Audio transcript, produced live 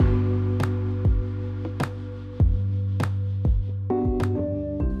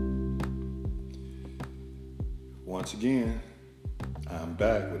Once again, I'm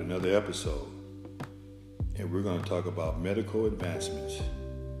back with another episode, and we're going to talk about medical advancements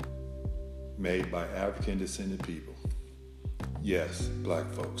made by African descended people. Yes, black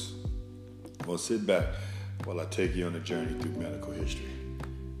folks. Well, sit back while I take you on a journey through medical history.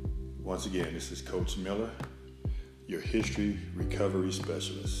 Once again, this is Coach Miller, your history recovery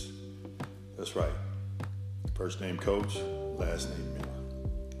specialist. That's right. First name Coach, last name Miller.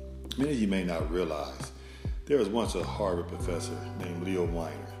 Many of you may not realize there was once a Harvard professor named Leo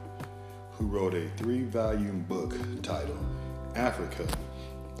Weiner who wrote a 3-volume book titled Africa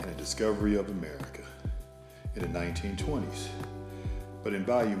and the Discovery of America in the 1920s. But in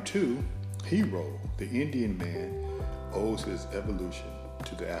volume 2, he wrote, The Indian Man owes his evolution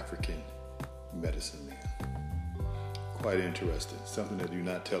to the African medicine man. Quite interesting, something that do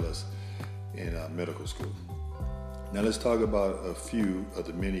not tell us in medical school. Now let's talk about a few of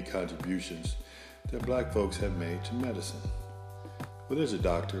the many contributions that black folks have made to medicine. Well, there's a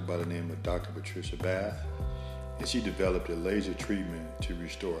doctor by the name of Dr. Patricia Bath, and she developed a laser treatment to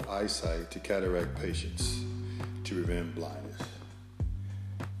restore eyesight to cataract patients to prevent blindness.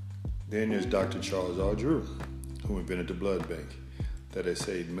 Then there's Dr. Charles R. Drew, who invented the blood bank that has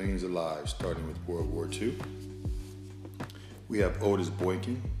saved millions of lives starting with World War II. We have Otis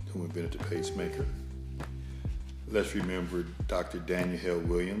Boykin, who invented the pacemaker. Let's remember Dr. Daniel Hale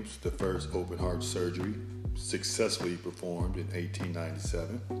Williams, the first open heart surgery successfully performed in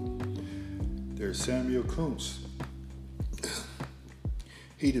 1897. There's Samuel Kuntz.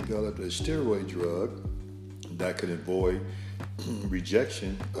 He developed a steroid drug that could avoid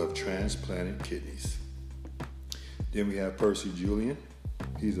rejection of transplanted kidneys. Then we have Percy Julian.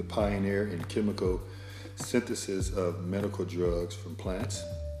 He's a pioneer in chemical synthesis of medical drugs from plants.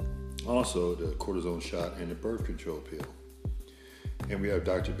 Also, the cortisone shot and the birth control pill. And we have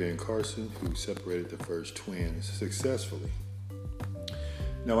Dr. Ben Carson, who separated the first twins successfully.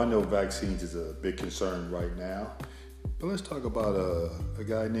 Now, I know vaccines is a big concern right now, but let's talk about a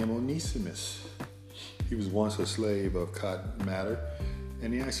guy named Onesimus. He was once a slave of Cotton Mather,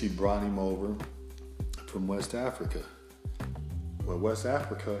 and he actually brought him over from West Africa. Well, West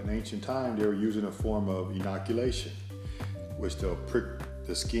Africa, in ancient time, they were using a form of inoculation, which they'll prick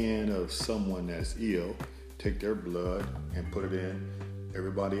the skin of someone that's ill, take their blood and put it in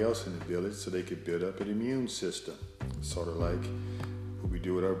everybody else in the village so they could build up an immune system, sort of like what we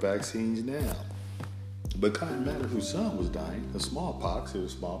do with our vaccines now. But Cotton Mather, whose son was dying of smallpox, there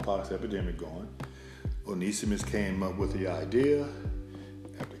was a smallpox epidemic going. Onesimus came up with the idea.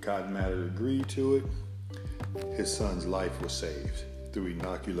 After Cotton Mather agreed to it, his son's life was saved through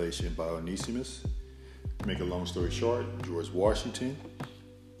inoculation by Onesimus. To make a long story short, George Washington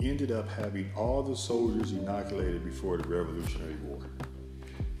ended up having all the soldiers inoculated before the Revolutionary War.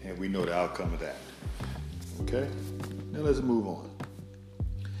 And we know the outcome of that. Okay? Now let's move on.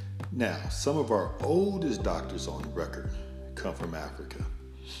 Now, some of our oldest doctors on record come from Africa.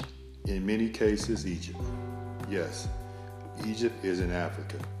 In many cases, Egypt. Yes, Egypt is in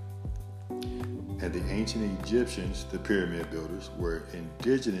Africa. And the ancient Egyptians, the pyramid builders, were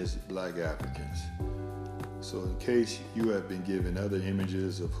indigenous black Africans. So in case you have been given other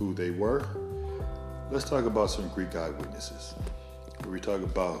images of who they were, let's talk about some Greek eyewitnesses. We talk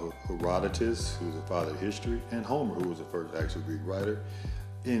about Herodotus, who was the father of history, and Homer, who was the first actual Greek writer.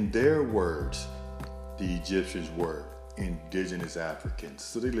 In their words, the Egyptians were indigenous Africans.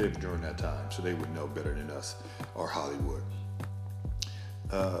 So they lived during that time, so they would know better than us or Hollywood.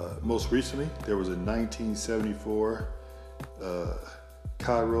 Most recently, there was a 1974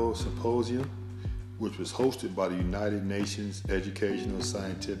 Cairo Symposium, which was hosted by the United Nations Educational,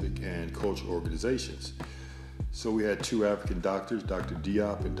 Scientific, and Cultural Organizations. So we had 2 African doctors, Dr.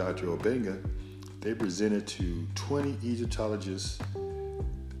 Diop and Dr. Obenga. They presented to 20 Egyptologists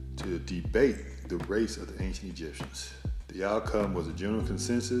to debate the race of the ancient Egyptians. The outcome was a general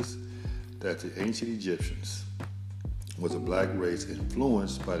consensus that the ancient Egyptians was a black race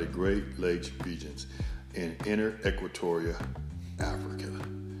influenced by the Great Lakes regions in inner Equatoria Africa.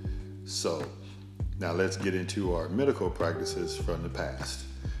 So, now let's get into our medical practices from the past.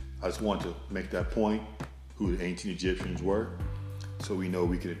 I just want to make that point, who the ancient Egyptians were, so we know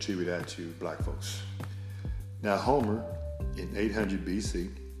we can attribute that to black folks. Now Homer, in 800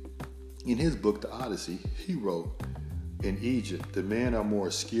 BC, in his book, The Odyssey, he wrote, "In Egypt, the men are more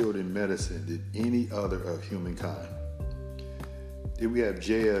skilled in medicine than any other of humankind." Then we have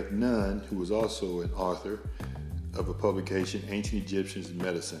J.F. Nunn, who was also an author of a publication, Ancient Egyptians in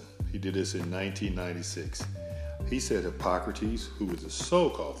Medicine. He did this in 1996. He said Hippocrates, who was the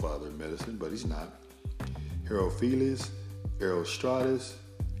so-called father of medicine, but he's not, Herophilus, Erostratus,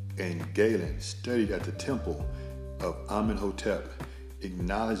 and Galen studied at the temple of Amenhotep,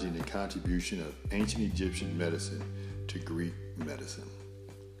 acknowledging the contribution of ancient Egyptian medicine to Greek medicine.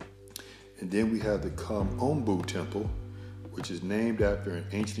 And then we have the Kom-Ombo temple, which is named after an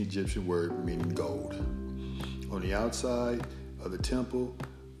ancient Egyptian word meaning gold. On the outside of the temple,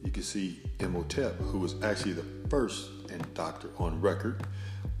 you can see Imhotep, who was actually the first doctor on record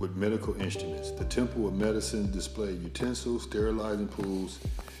with medical instruments. The Temple of Medicine displayed utensils, sterilizing pools,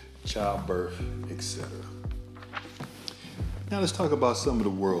 childbirth, etc. Now let's talk about some of the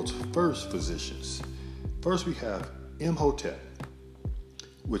world's first physicians. First we have Imhotep,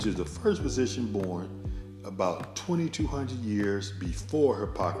 which is the first physician born about 2,200 years before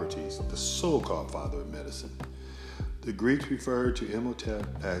Hippocrates, the so-called father of medicine. The Greeks referred to Imhotep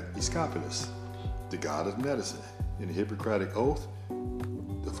as Aesculapius, the god of medicine. In the Hippocratic Oath,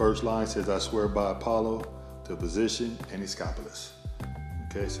 the first line says, "I swear by Apollo, the physician, and Aesculapius."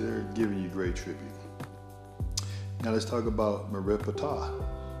 Okay, so they're giving you great tribute. Now let's talk about Mary Ptah,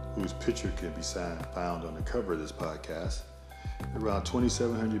 whose picture can be found on the cover of this podcast. Around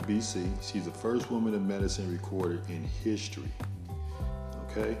 2700 BC, she's the first woman of medicine recorded in history.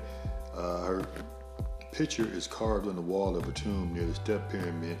 Okay, her picture is carved on the wall of a tomb near the step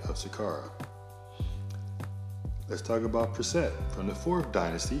pyramid of Saqqara. Let's talk about Perset. From the 4th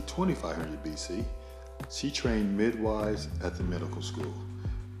dynasty, 2500 BC, she trained midwives at the medical school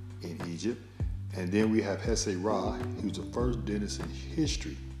in Egypt. And then we have Hesse-Ra, who's the first dentist in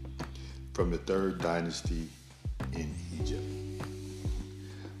history from the 3rd dynasty in Egypt.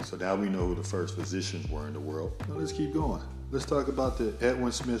 So now we know who the first physicians were in the world. Now let's keep going. Let's talk about the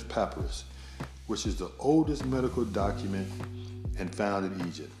Edwin Smith Papyrus, which is the oldest medical document and found in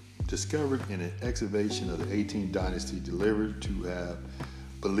Egypt. Discovered in an excavation of the 18th dynasty,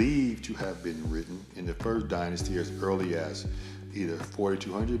 believed to have been written in the 1st dynasty as early as either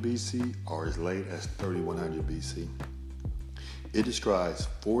 4200 BC or as late as 3100 BC. It describes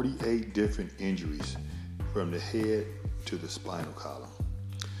 48 different injuries from the head to the spinal column.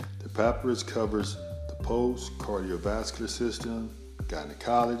 The papyrus covers the post-cardiovascular system,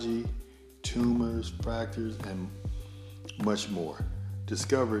 gynecology, tumors, fractures, and much more.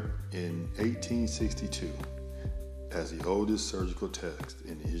 Discovered in 1862 as the oldest surgical text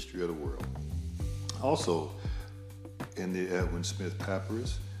in the history of the world. Also, in the Edwin Smith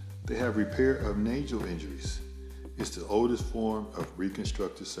Papyrus, they have repair of nasal injuries. It's the oldest form of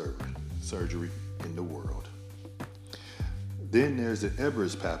reconstructive surgery in the world. Then there's the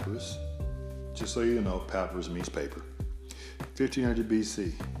Ebers Papyrus. Just so you know, papyrus means paper. 1500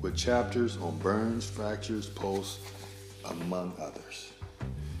 BC, with chapters on burns, fractures, pulse, among others.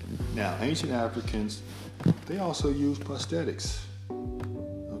 Now, ancient Africans, they also used prosthetics,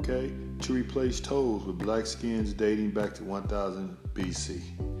 okay, to replace toes with black skins dating back to 1000 BC.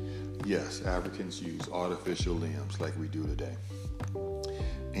 Yes, Africans used artificial limbs like we do today.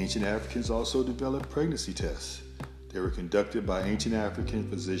 Ancient Africans also developed pregnancy tests. They were conducted by ancient African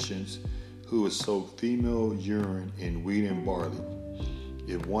physicians who would soak female urine in wheat and barley.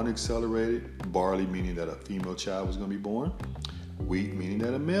 If one accelerated, barley meaning that a female child was going to be born, wheat meaning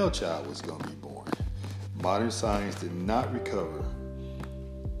that a male child was going to be born. Modern science did not recover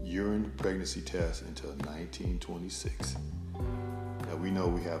urine pregnancy tests until 1926. Now we know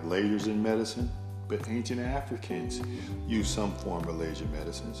we have lasers in medicine, but ancient Africans used some form of laser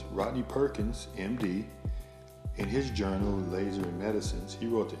medicines. Rodney Perkins, MD, in his journal, Laser in Medicines, he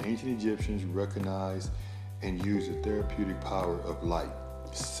wrote that ancient Egyptians recognized and used the therapeutic power of light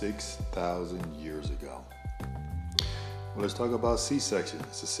 6,000 years ago. Well, let's talk about C-section,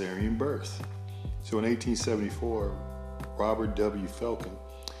 cesarean birth. So in 1874, Robert W. Falcon,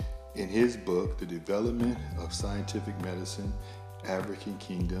 in his book, The Development of Scientific Medicine, African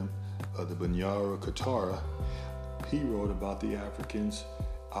Kingdom of the Bunyara Katara, he wrote about the Africans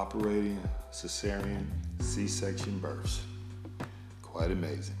operating cesarean C-section births. Quite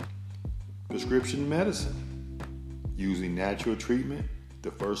amazing. Prescription medicine. Using natural treatment,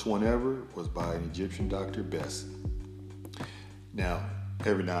 the first one ever was by an Egyptian Dr. Best. Now,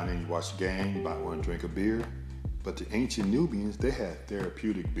 every now and then you watch a game, you might want to drink a beer, but the ancient Nubians, they had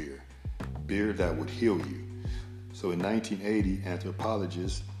therapeutic beer that would heal you. So in 1980,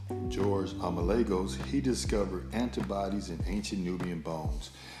 anthropologist George Amalagos, he discovered antibodies in ancient Nubian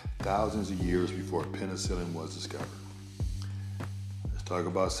bones thousands of years before penicillin was discovered. Let's talk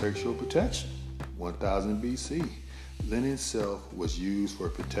about sexual protection. 1000 BC, linen silk was used for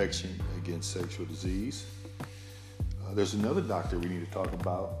protection against sexual disease. There's another doctor we need to talk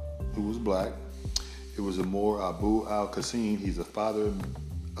about who was black. It was Amor Abu al-Qasim. He's the father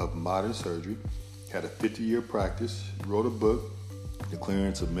of modern surgery, had a 50-year practice, wrote a book, The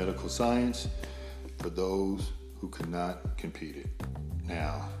Clearance of Medical Science, for those who could not compete it.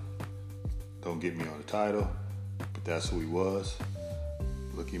 Now, don't get me on the title, but that's who he was.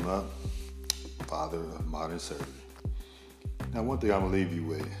 Look him up, father of modern surgery. Now, one thing I'm going to leave you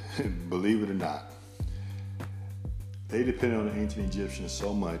with, believe it or not, they depended on the ancient Egyptians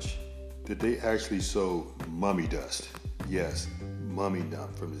so much that they actually sold mummy dust. Yes, mummy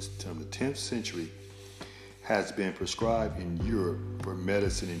dust from the 10th century has been prescribed in Europe for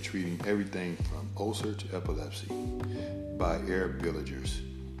medicine and treating everything from ulcer to epilepsy by Arab villagers.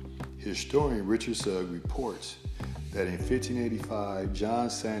 Historian Richard Sugg reports that in 1585, John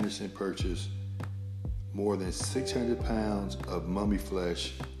Sanderson purchased more than 600 pounds of mummy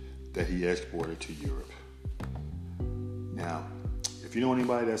flesh that he exported to Europe. Now, if you know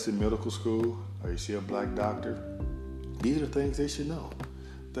anybody that's in medical school or you see a black doctor, these are things they should know,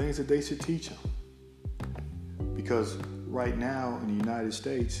 things that they should teach them. Because right now in the United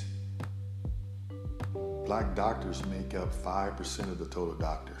States, black doctors make up 5% of the total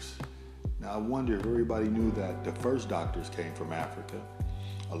doctors. Now, I wonder if everybody knew that the first doctors came from Africa.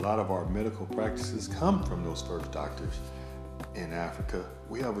 A lot of our medical practices come from those first doctors in Africa.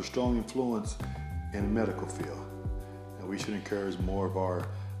 We have a strong influence in the medical field. And we should encourage more of our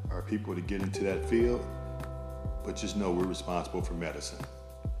people to get into that field. But just know we're responsible for medicine.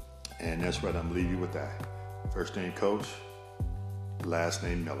 And that's right, I'm going to leave you with that. First name Coach, last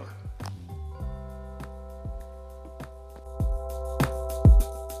name Miller.